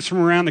leaders from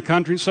around the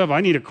country and stuff, I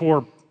need a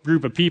core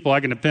group of people I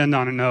can depend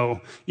on and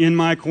know, in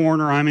my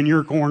corner, I'm in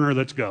your corner,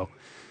 let's go.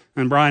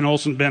 And Brian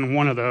Olson's been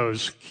one of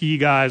those key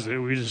guys that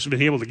we've just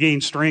been able to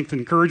gain strength and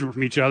encouragement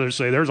from each other to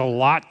say there's a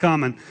lot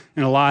coming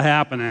and a lot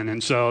happening,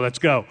 and so let's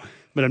go.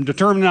 But I'm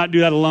determined not to do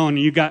that alone,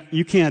 and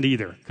you can't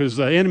either, because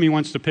the enemy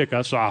wants to pick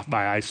us off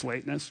by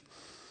isolating us.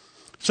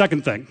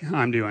 Second thing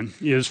I'm doing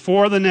is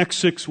for the next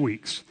 6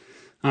 weeks,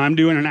 I'm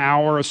doing an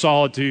hour of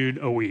solitude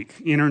a week,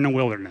 entering the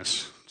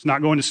wilderness. It's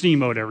not going to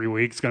Steamboat every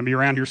week. It's going to be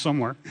around here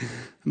somewhere.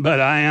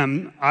 But I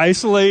am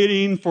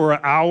isolating for an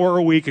hour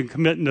a week and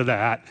committing to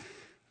that.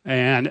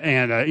 And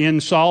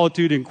in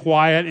solitude and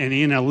quiet and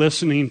in a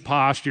listening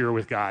posture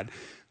with God.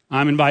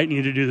 I'm inviting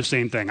you to do the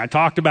same thing. I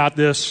talked about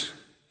this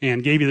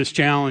and gave you this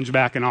challenge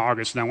back in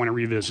August, and I want to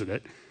revisit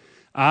it.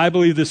 I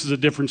believe this is a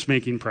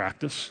difference-making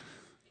practice.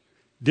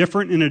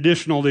 Different and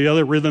additional to the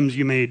other rhythms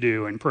you may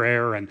do in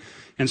prayer and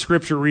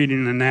scripture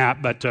reading and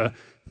that, but to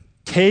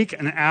take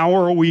an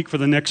hour a week for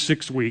the next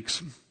 6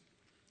 weeks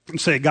and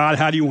say, God,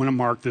 how do you want to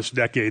mark this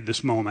decade,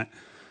 this moment?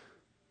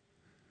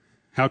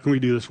 How can we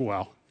do this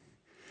well?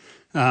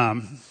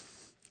 And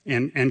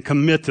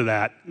commit to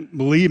that.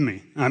 Believe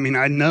me. I mean,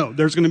 I know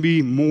there's going to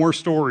be more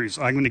stories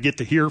I'm going to get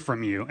to hear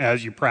from you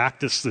as you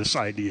practice this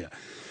idea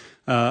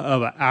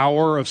of an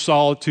hour of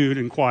solitude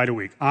and quiet a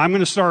week. I'm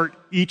going to start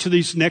each of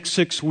these next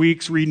 6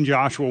 weeks reading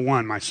Joshua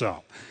 1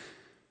 myself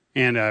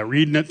and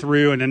reading it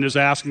through and then just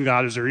asking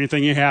God, is there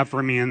anything you have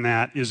for me in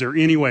that? Is there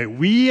any way?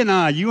 You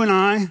and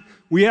I,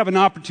 we have an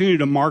opportunity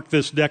to mark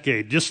this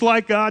decade, just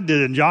like God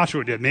did and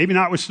Joshua did. Maybe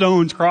not with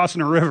stones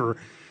crossing a river,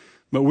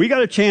 but we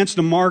got a chance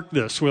to mark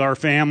this with our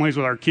families,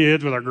 with our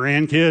kids, with our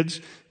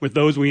grandkids, with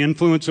those we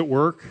influence at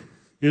work.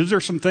 Is there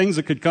some things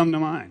that could come to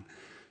mind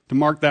to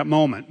mark that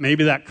moment?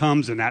 Maybe that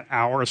comes in that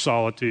hour of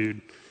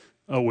solitude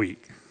a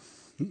week.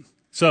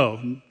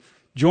 So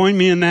join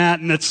me in that,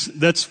 and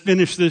let's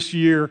finish this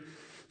year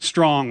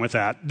strong with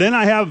that. Then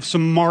I have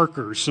some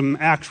markers, some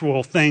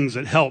actual things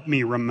that help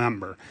me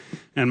remember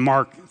and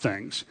mark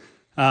things.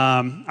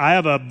 I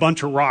have a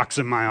bunch of rocks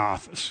in my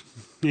office,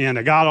 and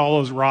I got all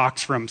those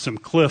rocks from some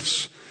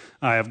cliffs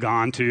I have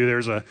gone to.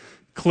 There's a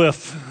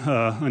cliff,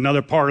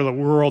 another part of the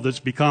world that's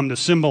become to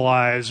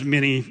symbolize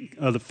many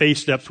of the faith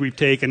steps we've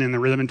taken in the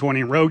Rhythm and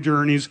 20 road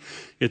journeys.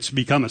 It's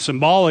become a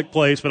symbolic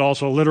place, but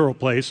also a literal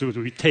place. So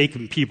we've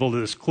taken people to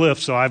this cliff.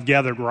 So I've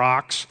gathered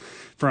rocks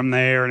from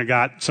there, and I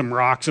got some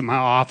rocks in my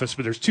office.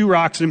 But there's two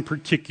rocks in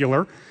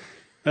particular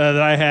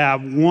that I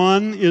have.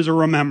 One is a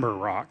remember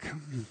rock.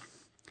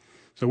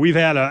 So we've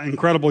had an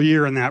incredible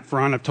year in that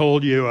front. I've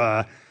told you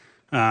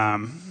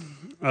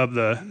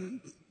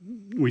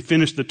we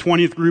finished the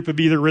 20th group of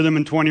either Rhythm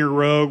and 20 or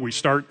Rogue. We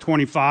start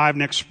 25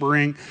 next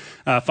spring.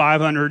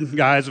 500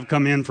 guys have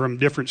come in from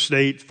different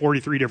states,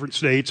 43 different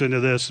states into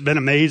this. It's been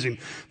amazing.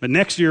 But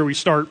next year we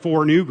start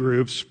 4 new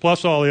groups,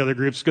 plus all the other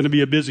groups. It's going to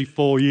be a busy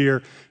full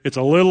year. It's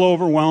a little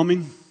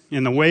overwhelming,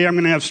 and the way I'm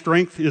going to have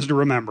strength is to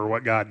remember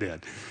what God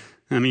did.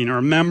 I mean,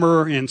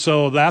 remember, and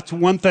so that's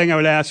one thing I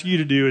would ask you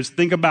to do is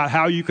think about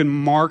how you can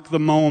mark the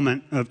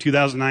moment of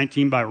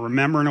 2019 by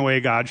remembering the way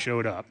God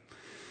showed up.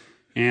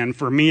 And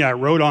for me, I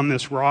wrote on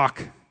this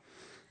rock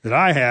that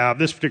I have,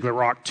 this particular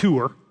rock,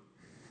 tour.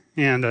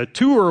 And a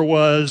tour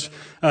was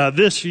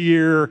this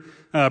year,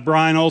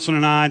 Brian Olson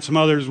and I and some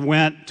others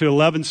went to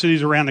 11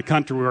 cities around the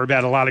country where we've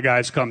had a lot of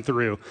guys come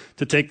through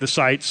to take the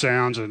sights,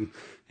 sounds,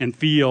 and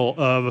feel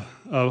of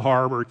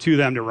Harbor to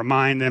them, to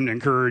remind them, to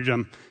encourage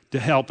them, to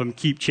help them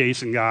keep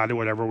chasing God to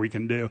whatever we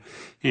can do.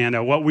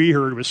 And what we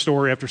heard was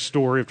story after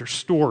story after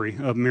story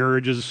of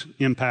marriages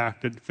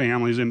impacted,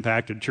 families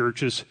impacted,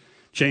 churches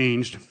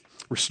changed.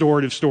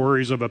 Restorative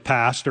stories of a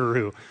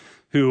pastor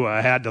who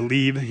had to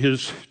leave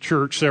his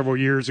church several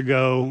years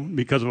ago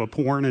because of a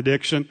porn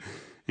addiction,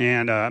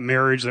 and a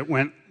marriage that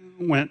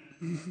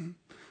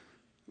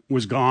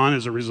was gone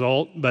as a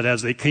result. But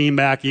as they came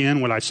back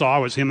in, what I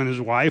saw was him and his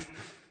wife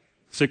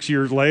 6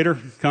 years later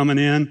coming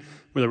in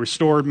with a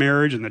restored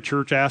marriage, and the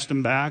church asked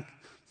him back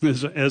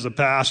as a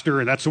pastor,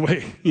 and that's the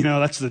way,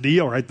 that's the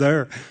deal right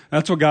there.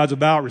 That's what God's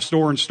about,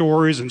 restoring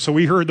stories. And so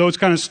we heard those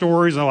kind of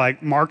stories, and I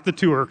mark the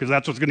tour, because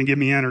that's what's going to give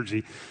me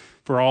energy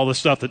for all the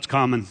stuff that's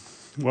coming,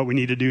 what we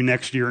need to do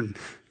next year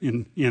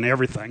in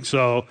everything.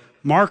 So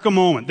mark a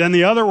moment. Then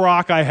the other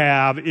rock I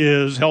have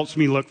helps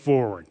me look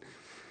forward.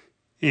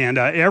 And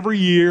every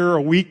year,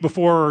 a week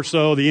before or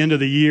so, the end of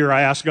the year,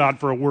 I ask God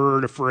for a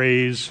word, a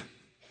phrase,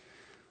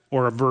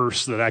 or a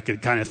verse that I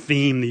could kind of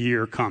theme the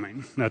year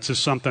coming. That's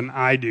just something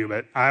I do,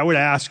 but I would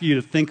ask you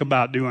to think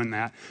about doing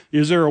that.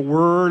 Is there a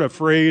word, a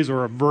phrase,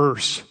 or a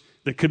verse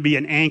that could be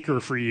an anchor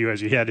for you as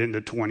you head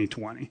into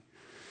 2020?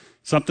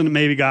 Something that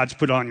maybe God's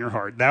put on your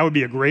heart. That would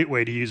be a great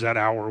way to use that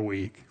hour a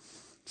week.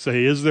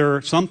 Say, is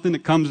there something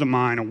that comes to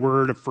mind, a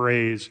word, a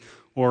phrase,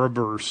 or a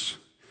verse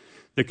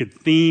that could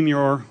theme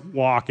your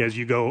walk as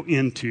you go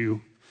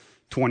into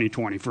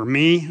 2020. For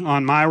me,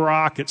 on my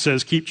rock, it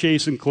says, keep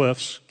chasing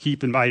cliffs,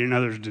 keep inviting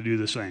others to do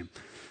the same.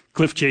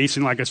 Cliff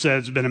chasing, like I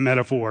said, has been a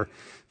metaphor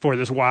for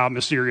this wild,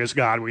 mysterious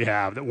God we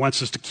have that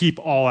wants us to keep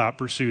all out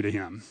pursuit of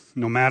Him.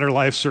 No matter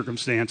life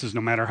circumstances,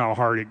 no matter how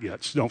hard it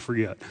gets, don't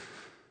forget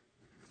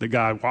that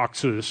God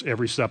walks with us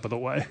every step of the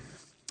way.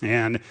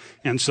 And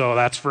so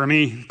that's for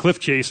me, cliff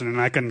chasing,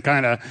 and I can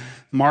kind of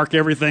mark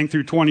everything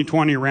through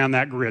 2020 around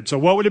that grid. So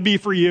what would it be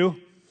for you?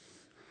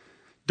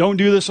 Don't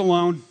do this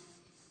alone.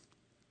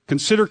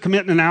 Consider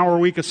committing an hour a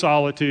week of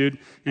solitude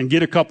and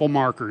get a couple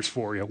markers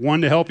for you.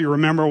 One to help you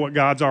remember what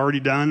God's already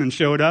done and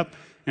showed up,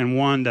 and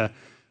one to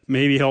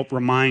maybe help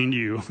remind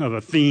you of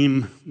a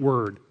theme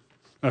word,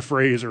 a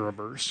phrase, or a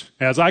verse.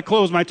 As I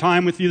close my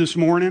time with you this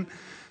morning,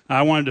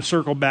 I wanted to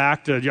circle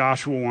back to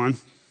Joshua 1.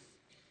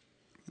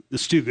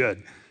 It's too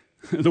good.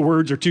 The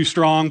words are too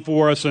strong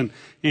for us, and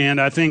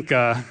I think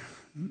I'm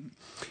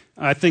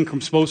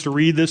supposed to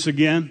read this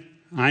again.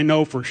 I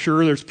know for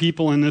sure there's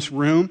people in this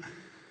room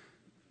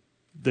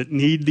that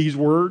need these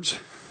words,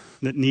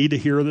 that need to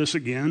hear this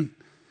again.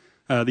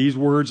 These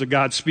words that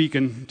God's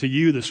speaking to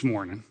you this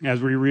morning as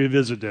we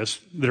revisit this,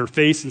 that are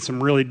facing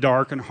some really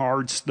dark and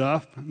hard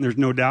stuff. There's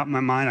no doubt in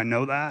my mind. I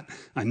know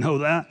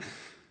that.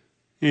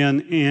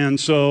 And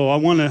so I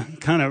want to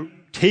kind of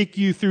take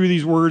you through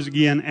these words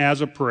again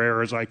as a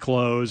prayer as I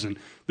close. And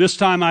this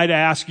time I'd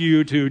ask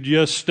you to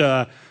just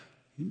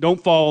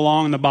don't follow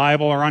along in the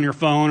Bible or on your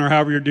phone or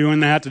however you're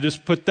doing that, to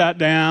just put that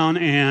down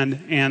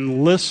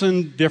and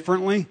listen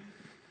differently.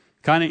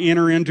 Kind of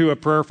enter into a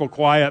prayerful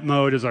quiet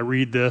mode as I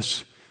read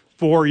this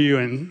for you.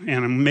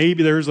 And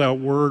maybe there's a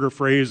word or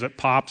phrase that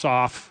pops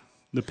off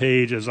the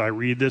page as I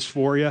read this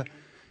for you,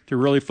 to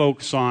really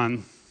focus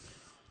on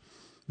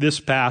this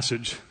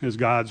passage as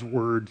God's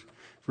word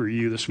for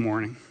you this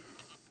morning.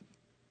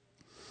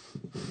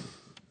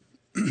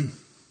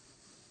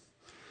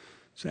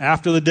 So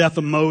after the death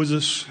of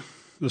Moses,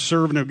 the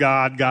servant of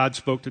God, God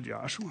spoke to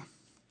Joshua,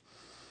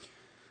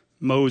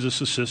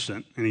 Moses'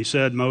 assistant. And he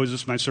said,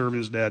 Moses, my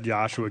servant, is dead.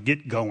 Joshua,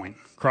 get going.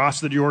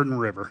 Cross the Jordan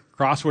River.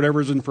 Cross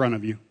whatever's in front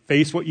of you.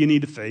 Face what you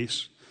need to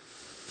face.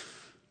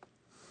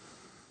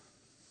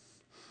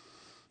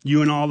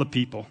 You and all the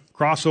people.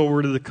 Cross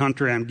over to the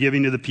country I'm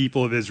giving to the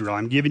people of Israel.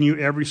 I'm giving you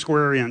every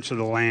square inch of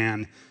the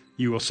land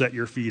you will set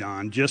your feet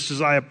on. Just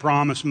as I have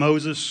promised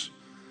Moses,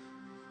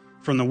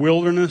 from the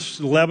wilderness,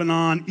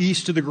 Lebanon,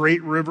 east to the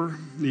great river,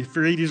 the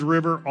Euphrates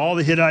River, all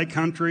the Hittite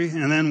country,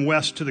 and then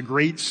west to the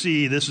great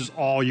sea, this is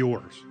all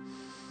yours.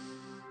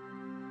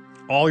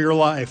 All your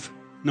life,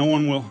 no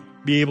one will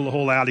be able to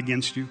hold out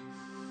against you,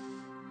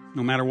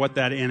 no matter what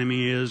that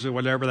enemy is or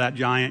whatever that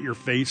giant you're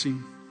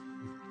facing.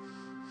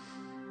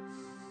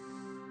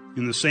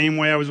 In the same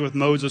way I was with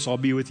Moses, I'll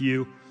be with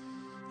you.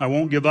 I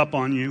won't give up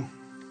on you.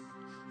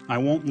 I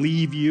won't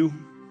leave you.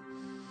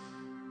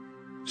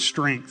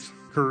 Strength,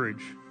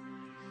 courage.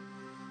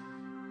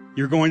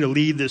 You're going to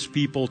lead this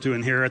people to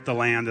inherit the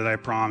land that I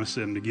promised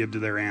them to give to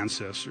their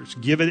ancestors.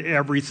 Give it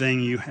everything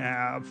you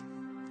have.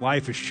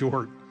 Life is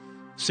short.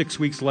 6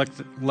 weeks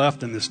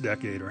left in this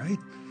decade, right?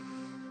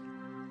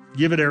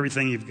 Give it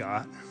everything you've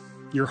got.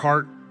 Your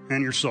heart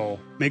and your soul.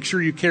 Make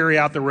sure you carry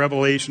out the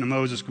revelation of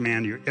Moses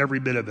commanded you, every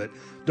bit of it.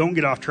 Don't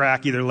get off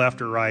track either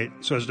left or right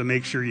so as to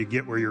make sure you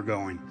get where you're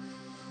going.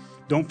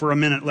 Don't for a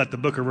minute let the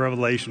book of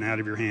Revelation out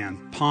of your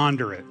hand.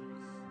 Ponder it.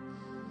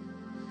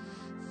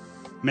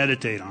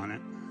 Meditate on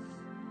it.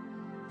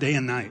 Day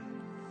and night.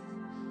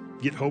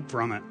 Get hope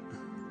from it.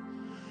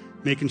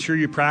 Making sure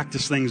you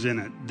practice things in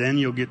it. Then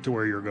you'll get to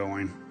where you're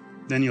going.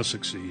 Then you'll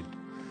succeed.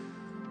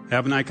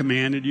 Haven't I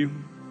commanded you?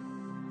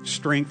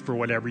 Strength for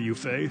whatever you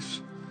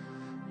face.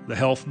 The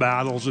health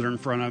battles that are in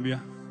front of you.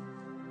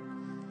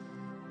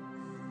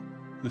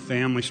 The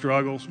family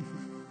struggles.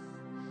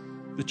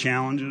 The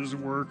challenges at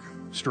work.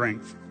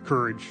 Strength.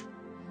 Courage.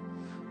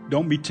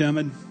 Don't be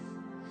timid.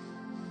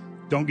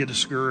 Don't get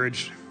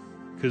discouraged.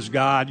 Because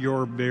God,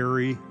 your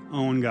very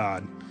own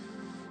God,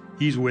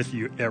 He's with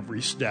you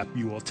every step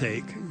you will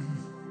take.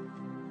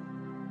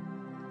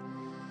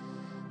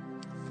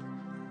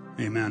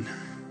 Amen.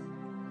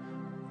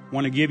 I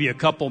want to give you a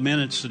couple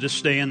minutes to just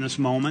stay in this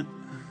moment.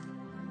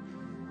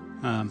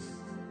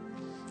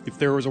 If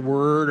there was a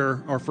word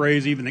or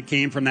phrase even that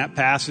came from that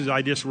passage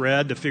I just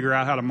read, to figure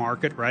out how to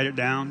mark it, write it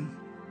down,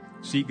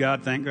 seek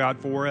God, thank God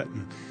for it,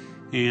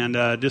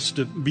 and just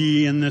to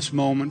be in this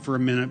moment for a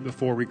minute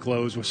before we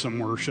close with some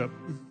worship.